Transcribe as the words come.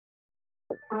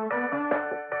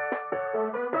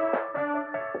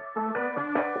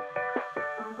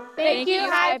Thank you,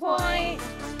 High Point.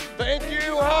 Thank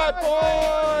you, High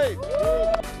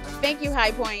Point! Thank you,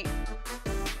 High Point.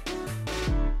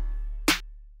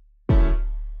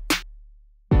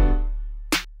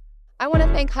 I want to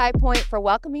thank High Point for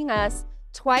welcoming us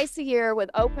twice a year with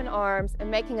open arms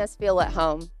and making us feel at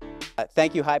home.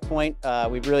 Thank you, High Point.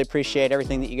 We really appreciate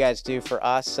everything that you guys do for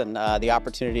us and the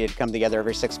opportunity to come together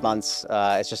every 6 months.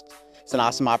 It's an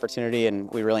awesome opportunity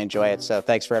and we really enjoy it. So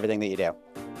thanks for everything that you do.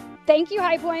 Thank you,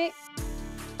 High Point.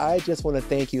 I just want to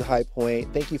thank you, High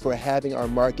Point. Thank you for having our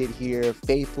market here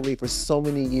faithfully for so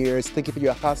many years. Thank you for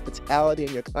your hospitality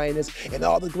and your kindness and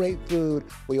all the great food.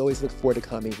 We always look forward to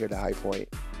coming here to High Point.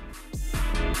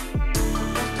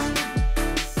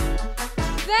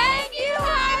 Thank you,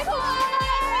 High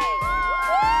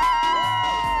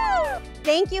Point.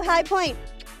 Thank you, High Point.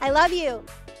 I love you.